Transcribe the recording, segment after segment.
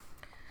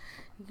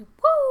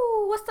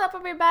Woo! What's up,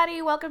 everybody?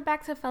 Welcome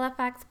back to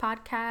FelaFacts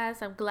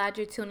podcast. I'm glad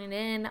you're tuning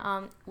in.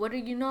 What do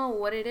you know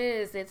what it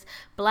is? It's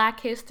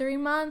Black History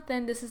Month,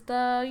 and this is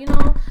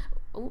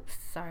oops,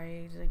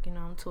 sorry,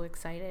 I'm too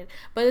excited.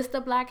 But it's the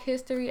Black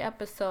History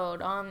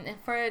episode. And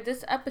for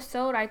this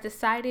episode, I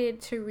decided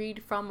to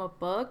read from a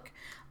book.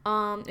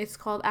 It's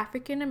called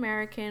African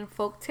American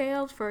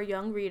Folktales for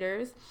Young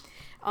Readers.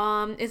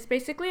 It's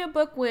basically a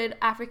book with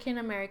African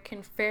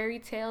American fairy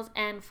tales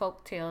and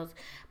folk tales,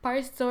 part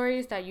of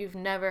stories that you've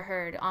never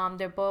heard.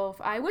 They're both.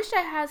 I wish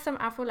I had some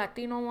Afro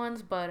Latino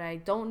ones, but I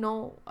don't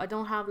know. I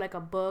don't have like a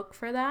book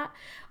for that.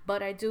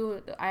 But I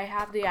do. I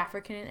have the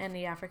African and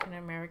the African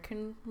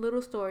American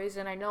little stories,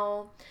 and I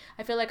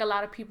feel like a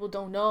lot of people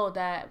don't know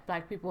that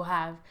Black people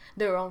have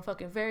their own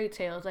fucking fairy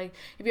tales. Like,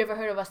 if you ever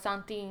heard of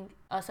Asante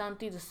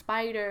the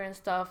spider and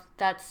stuff,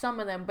 that's some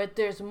of them. But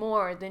there's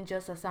more than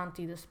just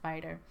Asante the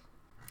spider.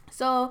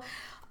 So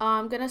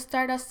I'm going to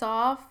start us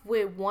off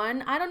with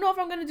one. I don't know if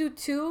I'm going to do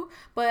two,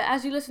 but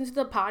as you listen to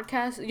the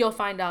podcast, you'll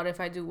find out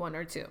if I do one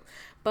or two.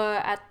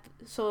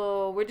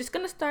 So we're just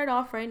going to start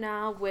off right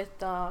now with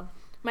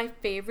my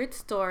favorite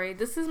story.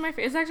 This is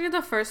it's actually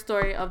the first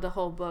story of the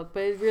whole book,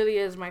 but it really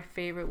is my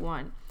favorite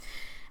one.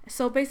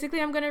 So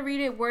basically, I'm going to read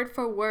it word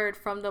for word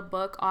from the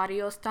book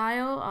audio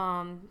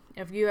style.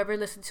 If you ever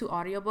listen to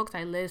audiobooks,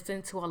 I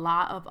listen to a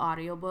lot of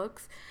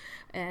audiobooks.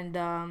 And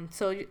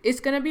so it's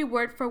going to be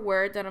word for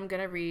word that I'm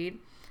going to read.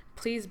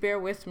 Please bear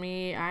with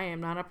me. I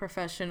am not a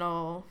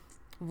professional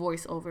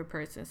voiceover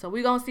person. So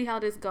we're going to see how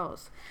this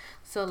goes.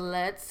 So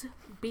let's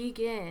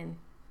begin.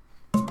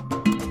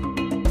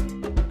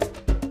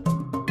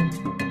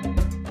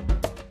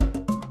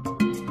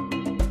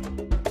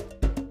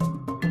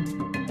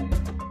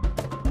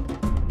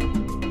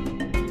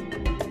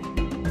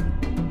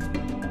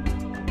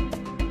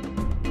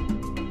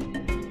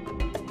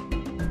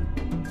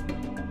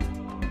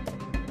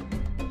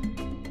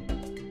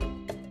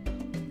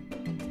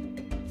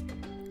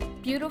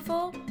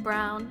 Beautiful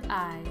Brown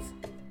Eyes.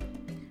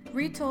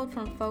 Retold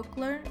from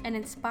folklore and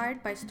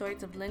inspired by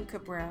stories of Lynn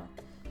Cabral.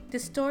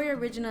 This story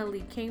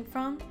originally came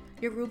from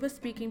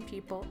Yoruba-speaking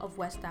people of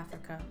West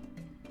Africa.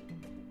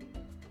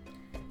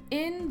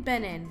 In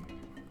Benin,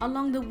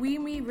 along the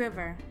Wimi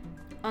River,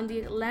 on the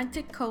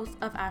Atlantic coast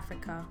of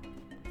Africa,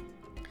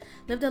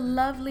 lived a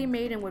lovely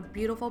maiden with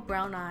beautiful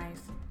brown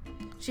eyes.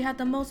 She had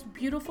the most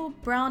beautiful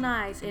brown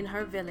eyes in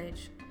her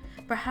village.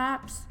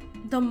 Perhaps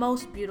the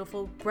most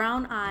beautiful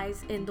brown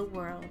eyes in the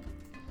world.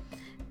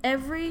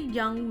 Every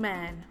young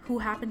man who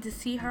happened to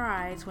see her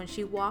eyes when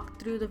she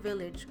walked through the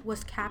village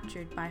was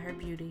captured by her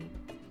beauty.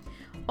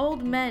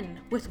 Old men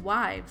with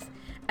wives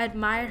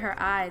admired her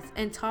eyes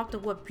and talked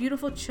of what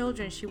beautiful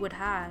children she would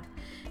have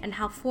and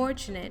how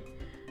fortunate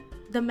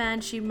the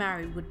man she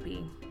married would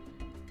be.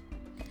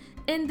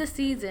 In the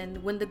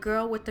season when the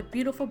girl with the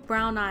beautiful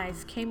brown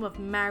eyes came of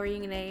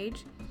marrying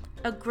age,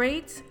 a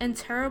great and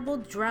terrible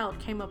drought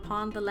came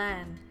upon the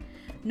land.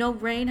 No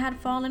rain had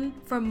fallen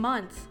for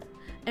months,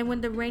 and when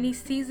the rainy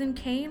season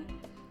came,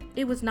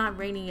 it was not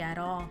rainy at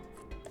all.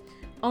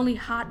 Only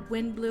hot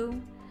wind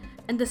blew,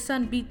 and the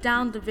sun beat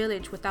down the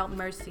village without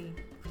mercy.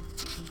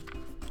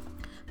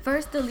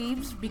 First the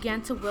leaves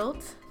began to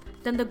wilt,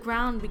 then the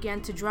ground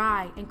began to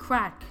dry and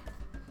crack.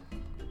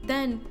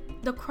 Then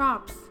the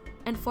crops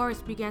and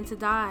forests began to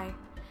die,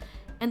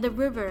 and the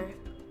river,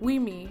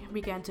 Wimi,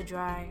 began to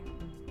dry.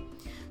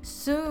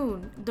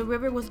 Soon the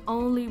river was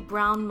only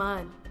brown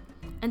mud,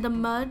 and the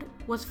mud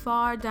was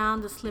far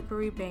down the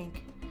slippery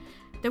bank.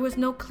 There was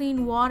no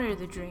clean water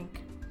to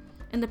drink,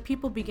 and the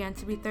people began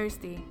to be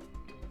thirsty.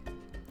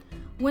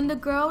 When the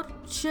girl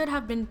should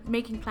have been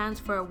making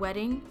plans for a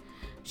wedding,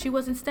 she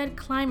was instead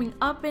climbing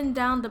up and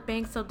down the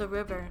banks of the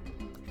river,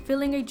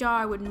 filling a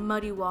jar with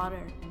muddy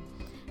water,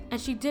 and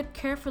she dipped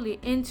carefully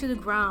into the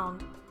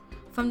ground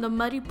from the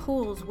muddy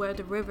pools where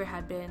the river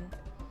had been.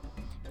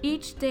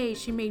 Each day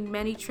she made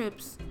many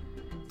trips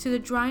to the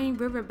drying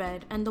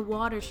riverbed and the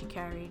water she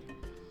carried.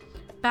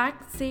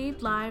 Back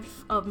saved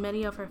lives of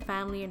many of her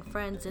family and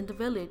friends in the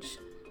village.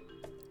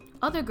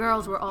 Other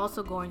girls were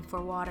also going for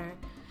water,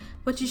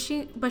 but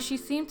she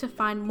seemed to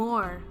find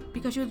more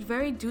because she was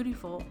very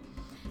dutiful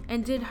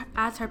and did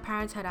as her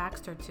parents had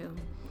asked her to.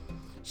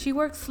 She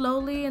worked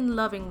slowly and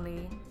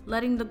lovingly,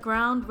 letting the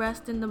ground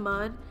rest in the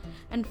mud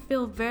and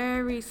fill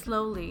very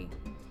slowly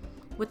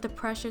with the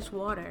precious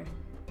water.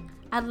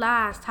 At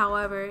last,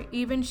 however,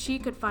 even she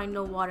could find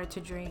no water to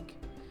drink.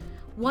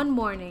 One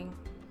morning,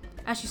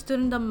 as she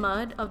stood in the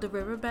mud of the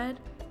riverbed,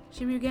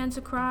 she began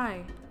to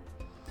cry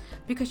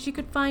because she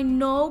could find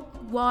no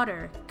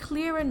water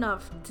clear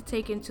enough to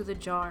take into the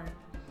jar.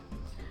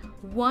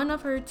 One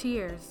of her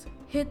tears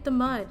hit the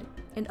mud,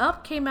 and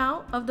up came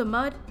out of the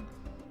mud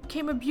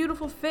came a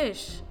beautiful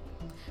fish.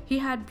 He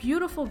had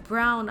beautiful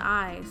brown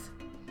eyes.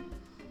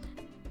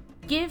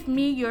 "Give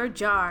me your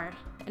jar,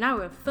 and I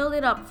will fill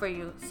it up for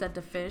you," said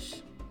the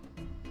fish.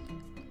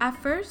 At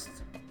first,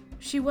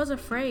 she was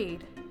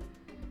afraid,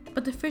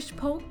 but the fish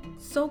spoke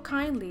so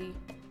kindly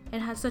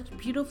and had such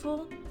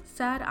beautiful,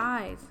 sad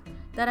eyes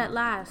that at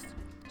last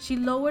she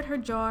lowered her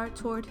jar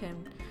toward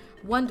him,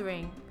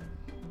 wondering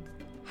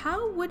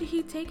how would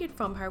he take it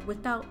from her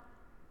without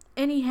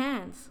any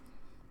hands.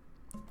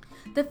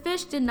 The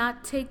fish did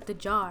not take the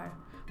jar,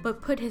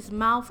 but put his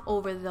mouth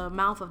over the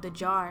mouth of the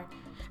jar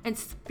and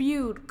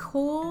spewed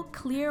cool,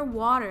 clear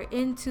water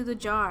into the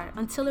jar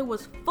until it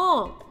was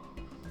full.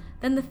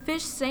 Then the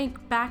fish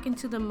sank back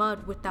into the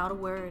mud without a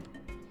word.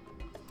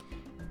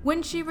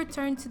 When she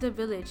returned to the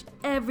village,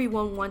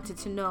 everyone wanted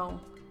to know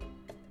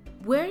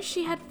where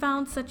she had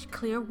found such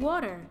clear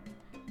water,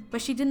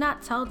 but she did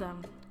not tell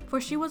them,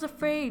 for she was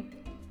afraid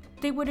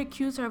they would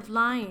accuse her of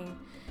lying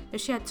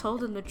if she had told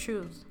them the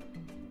truth.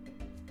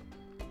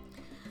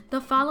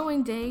 The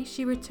following day,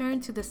 she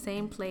returned to the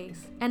same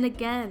place, and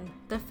again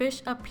the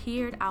fish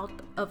appeared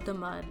out of the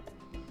mud.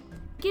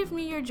 "Give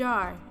me your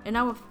jar, and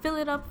I will fill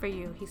it up for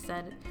you," he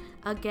said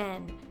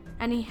again,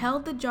 and she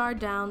held the jar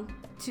down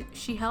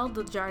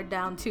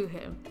to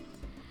him.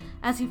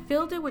 As he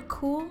filled it with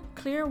cool,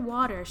 clear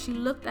water, she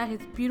looked at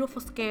his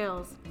beautiful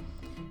scales.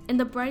 In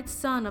the bright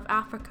sun of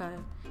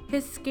Africa,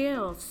 his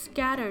scales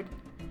scattered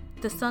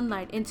the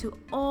sunlight into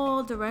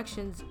all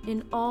directions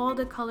in all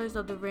the colors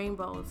of the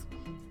rainbows,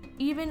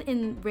 even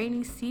in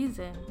rainy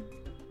season.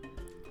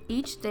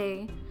 Each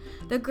day,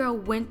 the girl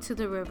went to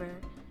the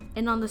river,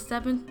 and on the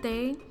seventh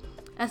day,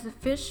 as the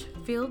fish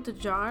filled the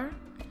jar,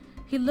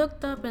 he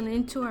looked up and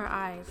into her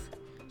eyes.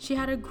 She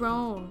had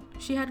grown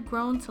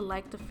to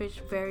like the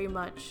fish very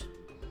much.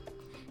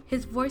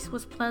 His voice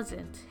was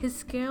pleasant, his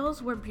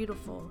scales were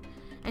beautiful,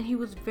 and he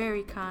was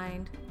very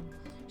kind.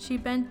 She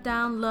bent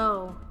down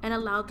low and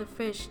allowed the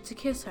fish to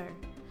kiss her.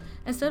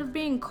 Instead of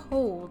being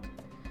cold,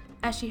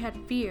 as she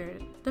had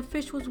feared, the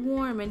fish was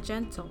warm and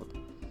gentle.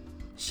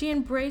 She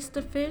embraced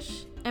the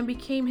fish and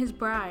became his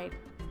bride.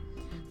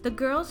 The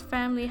girl's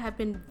family had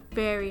been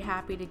very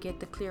happy to get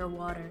the clear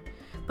water,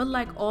 but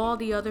like all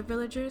the other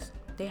villagers,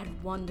 they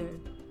had wondered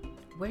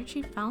where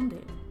she found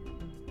it.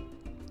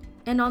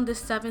 And on the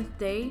seventh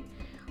day,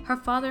 her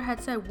father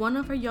had sent one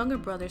of her younger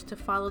brothers to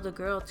follow the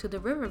girl to the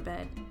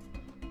riverbed.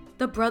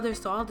 The brother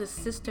saw his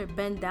sister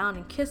bend down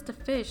and kiss the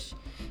fish.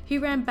 He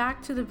ran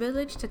back to the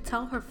village to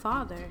tell her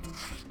father.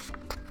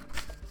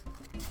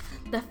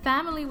 The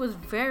family was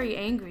very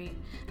angry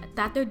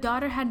that their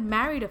daughter had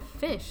married a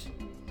fish,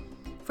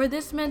 for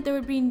this meant there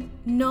would be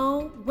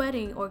no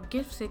wedding or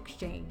gifts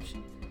exchange.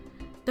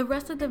 The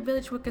rest of the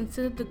village would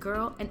consider the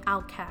girl an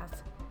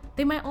outcast.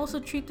 They might also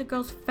treat the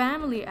girl's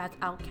family as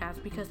outcasts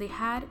because they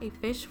had a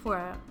fish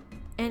for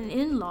an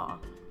in-law.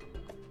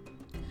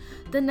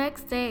 The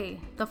next day,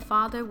 the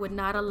father would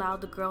not allow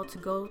the girl to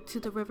go to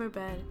the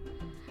riverbed.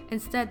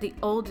 Instead, the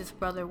oldest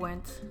brother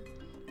went,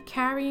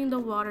 carrying the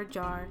water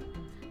jar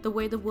the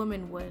way the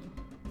woman would.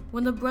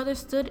 When the brother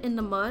stood in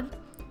the mud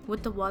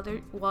with the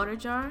water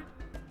jar,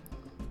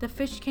 the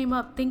fish came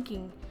up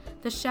thinking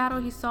the shadow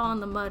he saw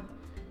on the mud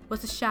was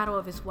the shadow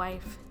of his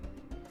wife.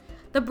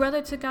 The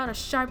brother took out a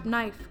sharp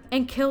knife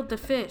and killed the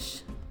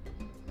fish.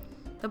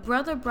 The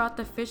brother brought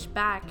the fish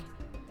back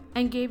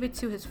and gave it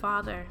to his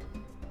father.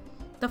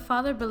 The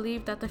father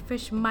believed that the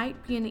fish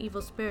might be an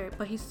evil spirit,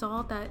 but he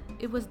saw that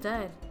it was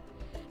dead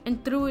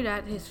and threw it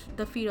at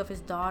the feet of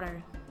his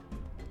daughter.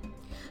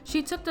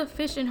 She took the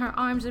fish in her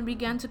arms and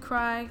began to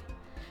cry.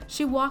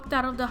 She walked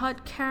out of the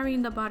hut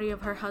carrying the body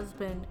of her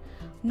husband.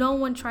 No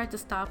one tried to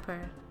stop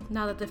her,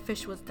 now that the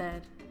fish was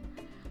dead.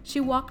 She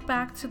walked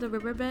back to the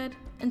riverbed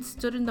and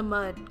stood in the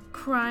mud,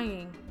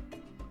 crying.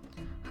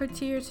 Her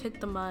tears hit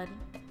the mud,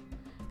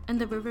 and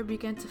the river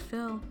began to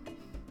fill.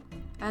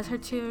 As her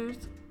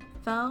tears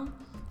fell,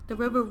 the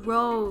river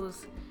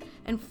rose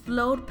and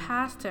flowed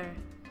past her.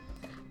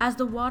 As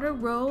the water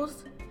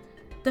rose,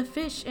 the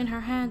fish in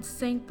her hands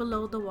sank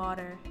below the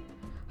water.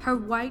 Her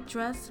white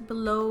dress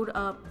billowed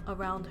up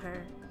around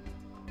her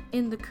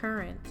in the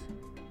current.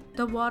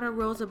 The water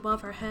rose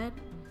above her head,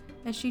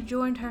 and she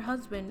joined her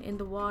husband in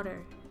the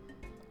water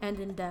and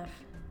in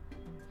death.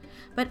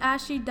 But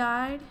as she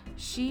died,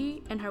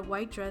 she and her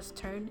white dress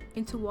turned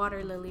into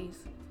water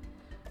lilies.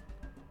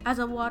 As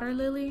a water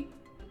lily,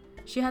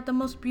 she had the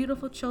most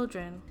beautiful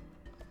children,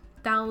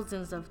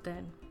 thousands of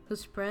them, who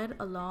spread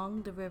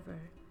along the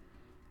river.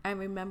 I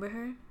remember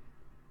her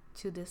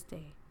to this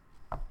day.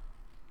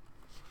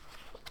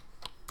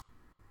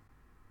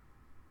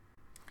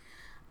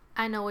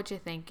 I know what you're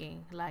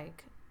thinking.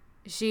 Like,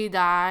 she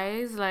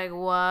dies? Like,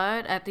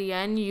 what? At the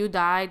end, you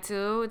die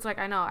too? It's like,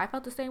 I know. I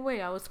felt the same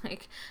way. I was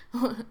like,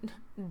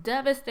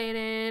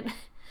 devastated.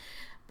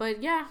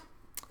 But yeah,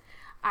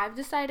 I've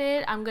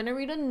decided I'm gonna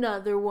read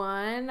another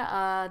one.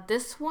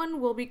 This one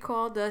will be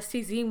called the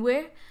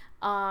Sizimwe.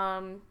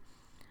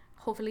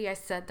 Hopefully I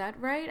said that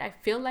right. I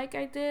feel like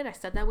I did. I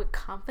said that with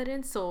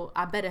confidence, so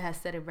I better have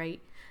said it right.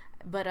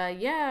 But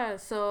yeah,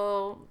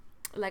 so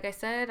like I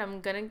said, I'm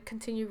gonna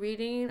continue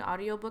reading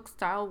audiobook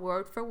style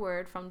word for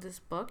word from this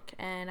book,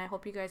 and I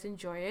hope you guys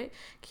enjoy it.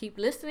 Keep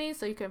listening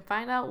so you can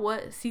find out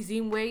what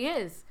Sizimwe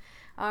is.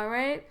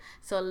 Alright,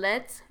 so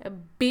let's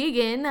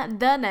begin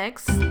the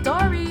next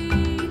story.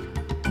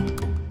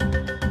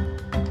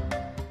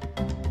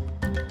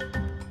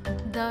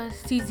 The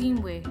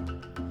Sizimwe.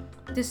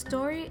 This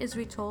story is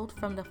retold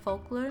from the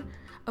folklore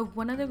of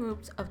one of the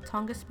groups of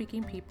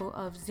Tonga-speaking people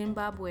of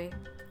Zimbabwe.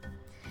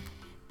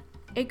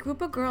 A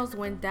group of girls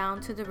went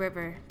down to the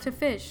river to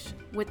fish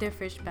with their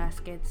fish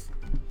baskets.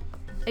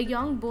 A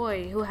young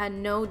boy who had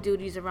no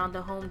duties around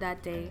the home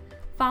that day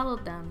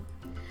followed them,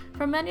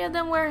 for many of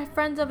them were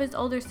friends of his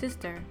older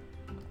sister.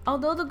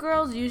 Although the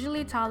girls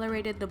usually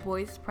tolerated the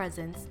boy's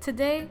presence,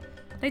 today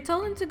they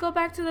told him to go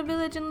back to the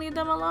village and leave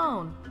them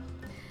alone.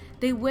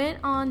 They went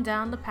on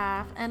down the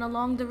path and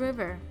along the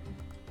river,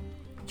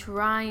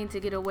 trying to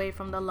get away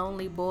from the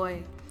lonely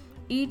boy.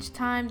 Each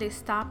time they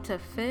stopped to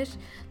fish,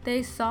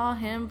 they saw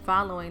him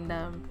following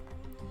them.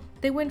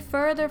 They went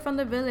further from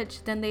the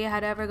village than they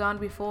had ever gone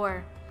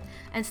before,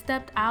 and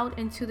stepped out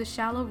into the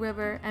shallow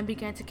river and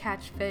began to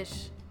catch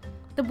fish.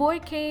 The boy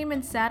came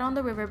and sat on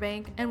the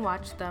riverbank and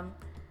watched them.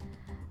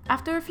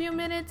 After a few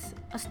minutes,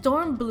 a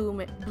storm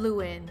blew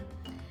in,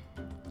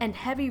 and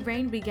heavy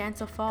rain began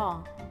to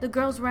fall. The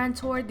girls ran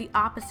toward the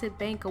opposite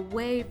bank,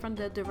 away from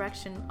the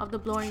direction of the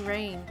blowing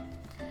rain.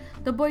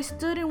 The boy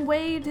stood and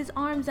waved his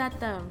arms at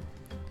them.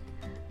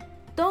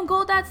 "Don't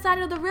go that side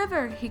of the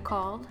river," he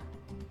called.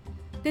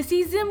 "The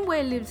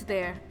Sizimwe lives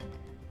there."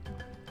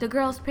 The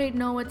girls paid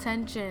no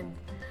attention,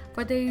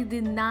 for they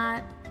did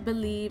not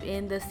believe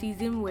in the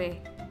Sizimwe,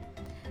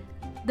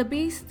 the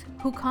beast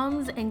who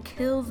comes and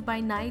kills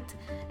by night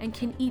and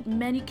can eat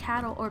many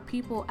cattle or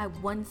people at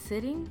one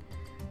sitting.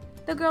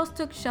 The girls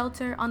took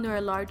shelter under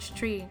a large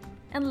tree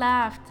and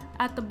laughed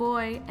at the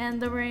boy and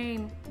the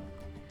rain.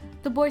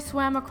 The boy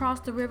swam across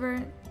the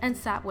river and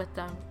sat with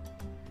them.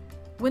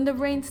 When the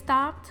rain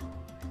stopped,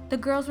 the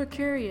girls were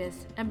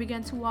curious and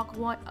began to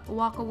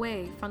walk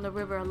away from the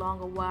river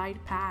along a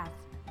wide path.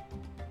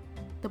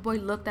 The boy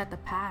looked at the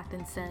path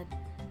and said,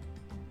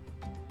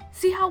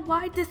 "See how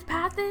wide this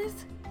path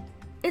is?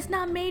 It's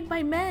not made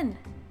by men,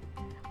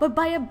 but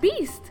by a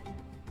beast."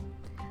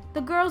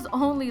 The girls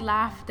only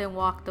laughed and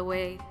walked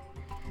away.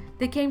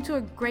 They came to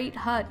a great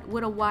hut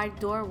with a wide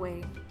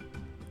doorway.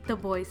 The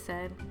boy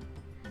said,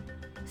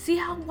 "See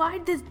how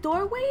wide this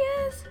doorway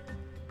is?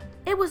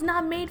 It was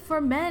not made for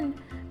men,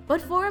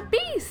 but for a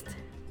beast."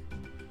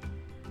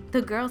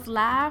 The girls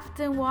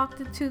laughed and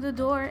walked to the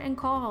door and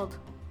called.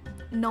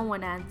 No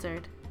one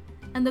answered,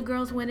 and the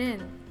girls went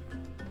in.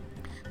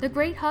 The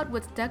great hut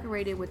was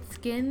decorated with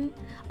skin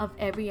of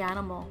every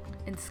animal,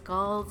 and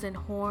skulls and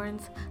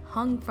horns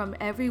hung from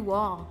every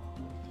wall.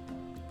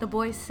 The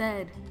boy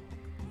said,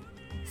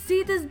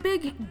 "See this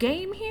big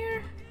game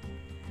here?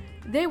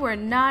 They were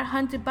not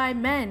hunted by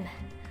men,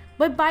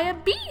 but by a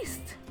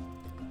beast."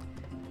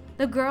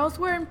 The girls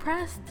were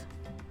impressed,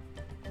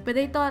 but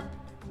they thought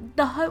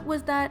the hut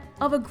was that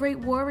of a great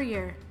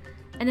warrior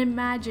and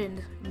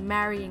imagined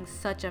marrying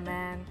such a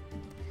man.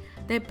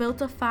 They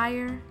built a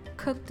fire,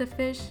 cooked the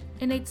fish,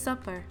 and ate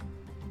supper.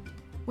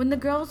 When the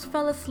girls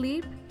fell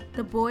asleep,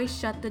 the boy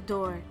shut the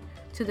door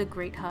to the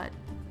great hut.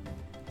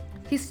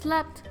 He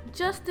slept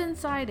just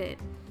inside it.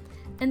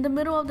 In the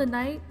middle of the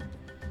night,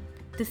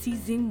 the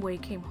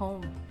Sizimwe came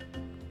home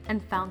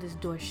and found his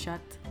door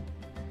shut.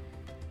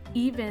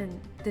 Even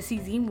the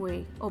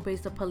Sizimwe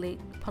obeys the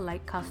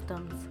polite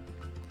customs.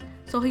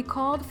 So he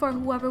called for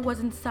whoever was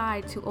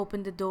inside to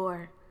open the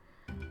door.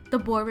 The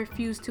boy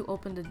refused to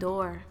open the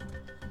door.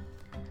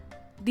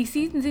 The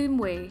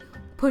Sizimwe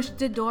pushed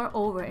the door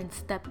over and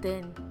stepped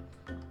in.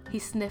 He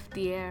sniffed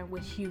the air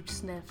with huge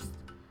sniffs,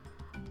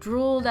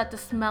 drooled at the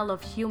smell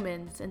of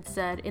humans, and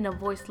said in a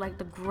voice like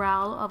the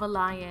growl of a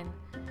lion,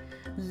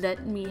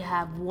 "Let me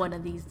have one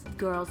of these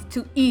girls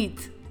to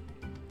eat."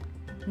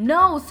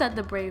 "No," said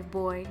the brave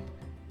boy.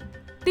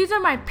 "These are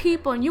my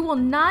people and you will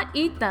not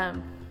eat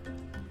them."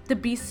 The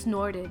beast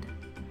snorted,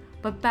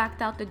 but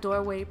backed out the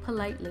doorway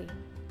politely.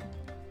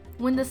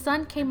 When the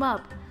sun came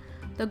up,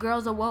 the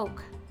girls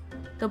awoke.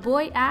 The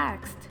boy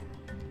asked,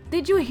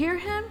 "Did you hear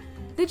him?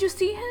 Did you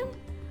see him?"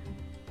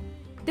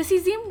 "The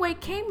Sizimwe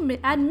came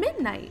at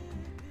midnight."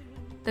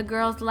 The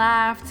girls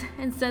laughed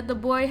and said the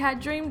boy had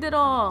dreamed it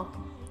all.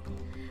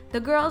 The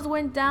girls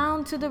went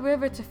down to the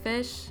river to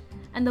fish,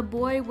 and the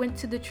boy went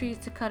to the trees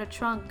to cut a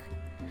trunk,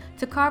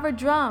 to carve a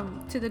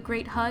drum to the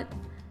great hut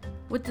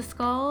with the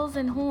skulls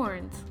and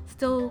horns.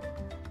 Still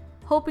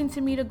hoping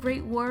to meet a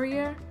great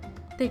warrior,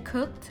 they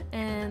cooked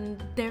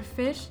and they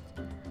fished,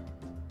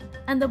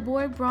 and the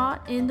boy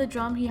brought in the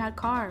drum he had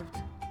carved.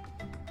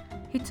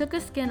 He took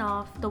a skin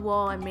off the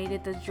wall and made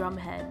it the drum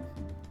head.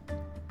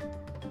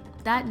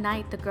 That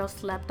night, the girls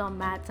slept on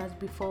mats as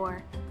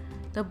before.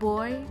 The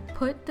boy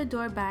put the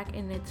door back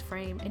in its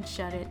frame and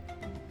shut it.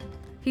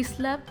 He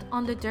slept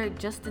on the dirt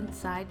just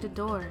inside the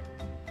door.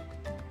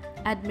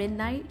 At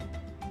midnight,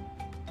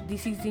 the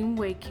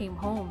Sizimwe came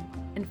home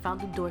and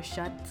found the door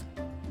shut.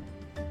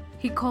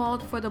 He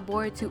called for the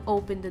boy to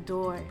open the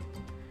door.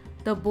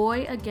 The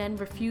boy again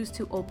refused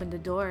to open the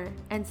door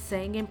and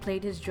sang and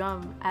played his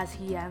drum as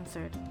he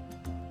answered.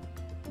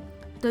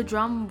 The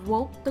drum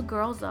woke the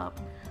girls up,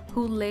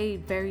 who lay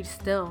very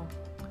still.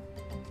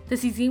 The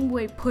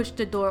Sizimwe pushed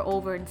the door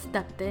over and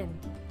stepped in.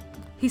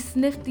 He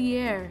sniffed the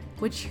air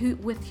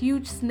with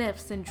huge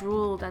sniffs and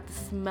drooled at the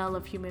smell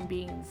of human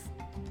beings.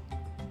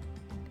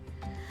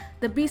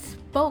 The beast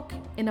spoke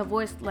in a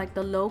voice like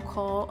the low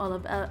call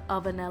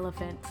of an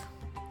elephant.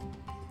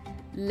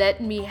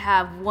 "Let me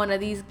have one of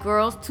these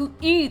girls to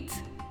eat."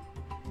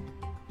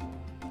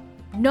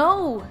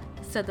 "No,"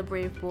 said the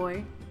brave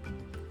boy.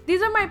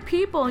 "These are my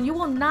people and you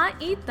will not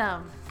eat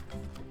them."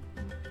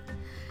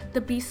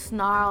 The beast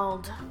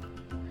snarled,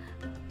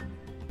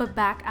 but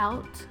backed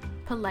out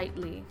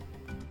politely.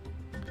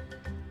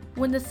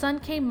 When the sun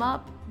came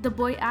up, the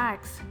boy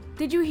asked,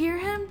 "Did you hear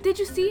him? Did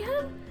you see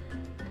him?"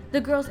 The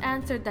girls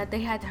answered that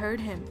they had heard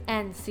him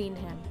and seen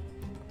him.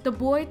 The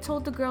boy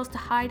told the girls to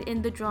hide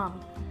in the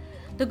drum.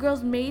 The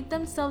girls made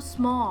themselves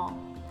small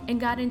and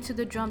got into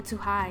the drum to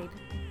hide.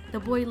 The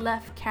boy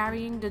left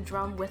carrying the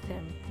drum with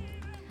him.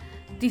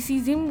 The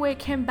Sizimwe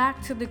came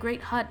back to the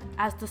great hut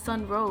as the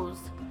sun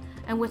rose,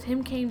 and with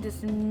him came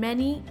this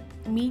many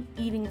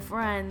meat-eating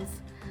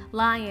friends: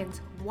 lions,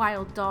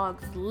 wild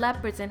dogs,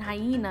 leopards, and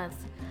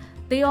hyenas.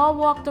 They all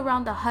walked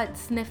around the hut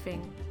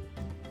sniffing.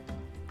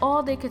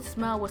 All they could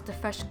smell was the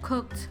fresh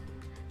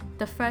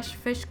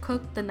fish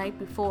cooked the night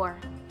before.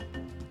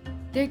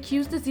 They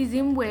accused the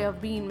Zizimwe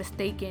of being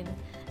mistaken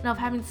and of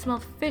having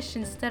smelled fish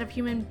instead of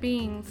human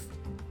beings.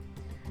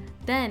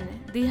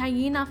 Then the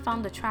hyena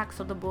found the tracks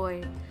of the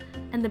boy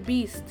and the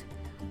beast.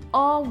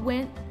 All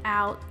went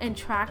out and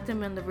tracked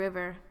him in the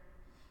river.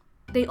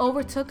 They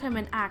overtook him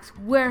and asked,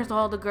 "Where's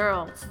all the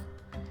girls?"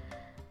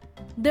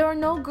 "There are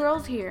no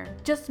girls here,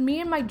 just me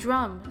and my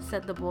drum,"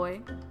 said the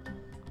boy.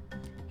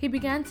 He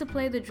began to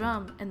play the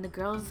drum, and the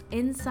girls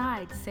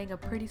inside sang a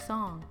pretty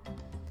song.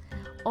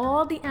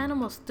 All the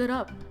animals stood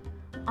up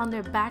on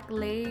their back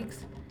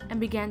legs and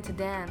began to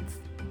dance.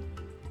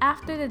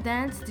 After the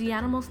dance, the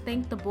animals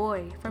thanked the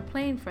boy for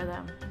playing for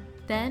them.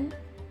 Then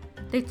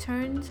they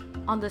turned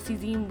on the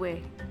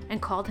Sizimwe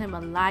and called him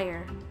a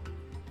liar.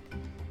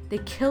 They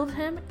killed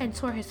him and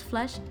tore his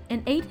flesh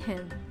and ate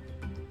him.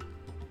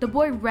 The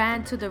boy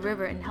ran to the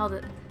river and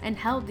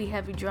held the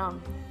heavy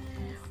drum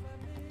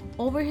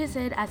over his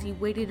head as he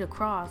waded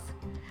across.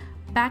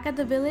 Back at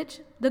the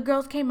village, the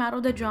girls came out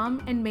of the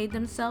drum and made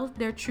themselves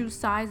their true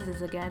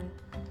sizes again.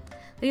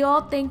 They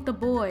all thanked the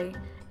boy,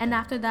 and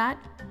after that,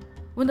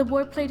 when the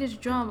boy played his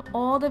drum,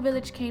 all the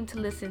village came to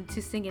listen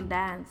to sing and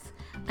dance,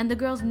 and the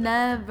girls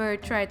never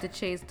tried to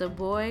chase the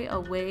boy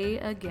away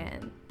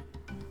again.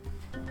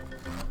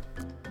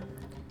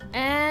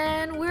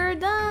 And we're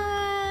done!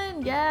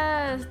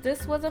 Yes,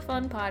 this was a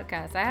fun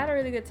podcast. I had a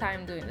really good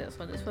time doing this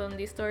one.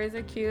 These stories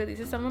are cute. These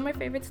are some of my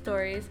favorite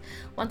stories.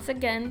 Once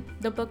again,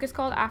 the book is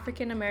called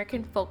African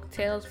American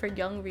Folktales for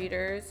Young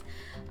Readers.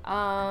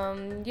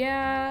 And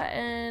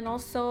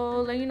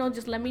also,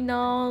 just let me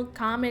know,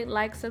 comment,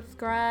 like,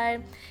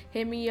 subscribe,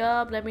 hit me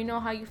up, let me know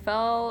how you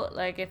felt.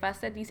 Like, if I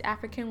said these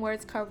African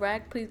words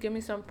correct, please give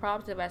me some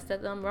props. If I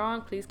said them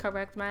wrong, please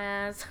correct my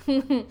ass.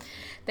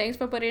 Thanks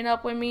for putting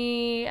up with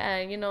me.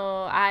 And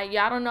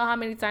y'all don't know how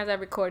many times I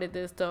recorded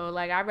this though.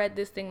 Like, I read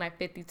this thing like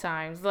 50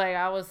 times. Like,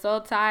 I was so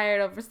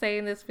tired of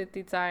saying this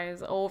 50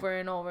 times over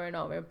and over and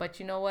over. But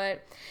you know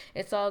what?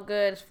 It's all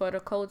good. It's for the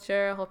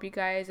culture. Hope you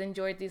guys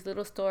enjoyed these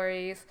little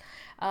stories.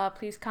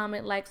 Please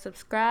comment, like,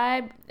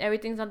 subscribe.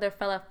 Everything's under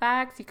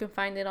FelaFacts. You can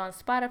find it on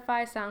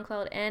Spotify,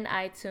 SoundCloud, and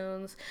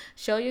iTunes.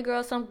 Show your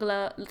girl some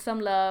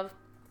love.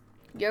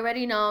 You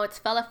already know it's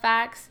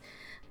FelaFacts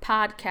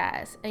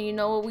podcast, and you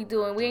know what we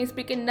doing. We ain't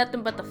speaking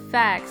nothing but the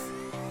facts.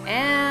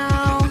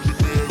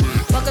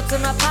 Welcome to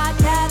my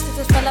podcast. This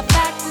is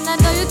FelaFacts, and I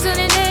know you're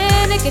tuning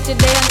in to get your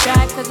day on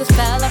track, cause it's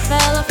FelaFacts.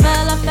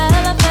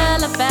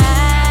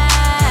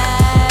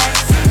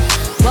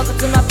 Welcome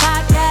to my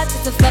podcast.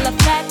 This is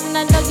FelaFacts, and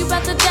I know you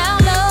about to die.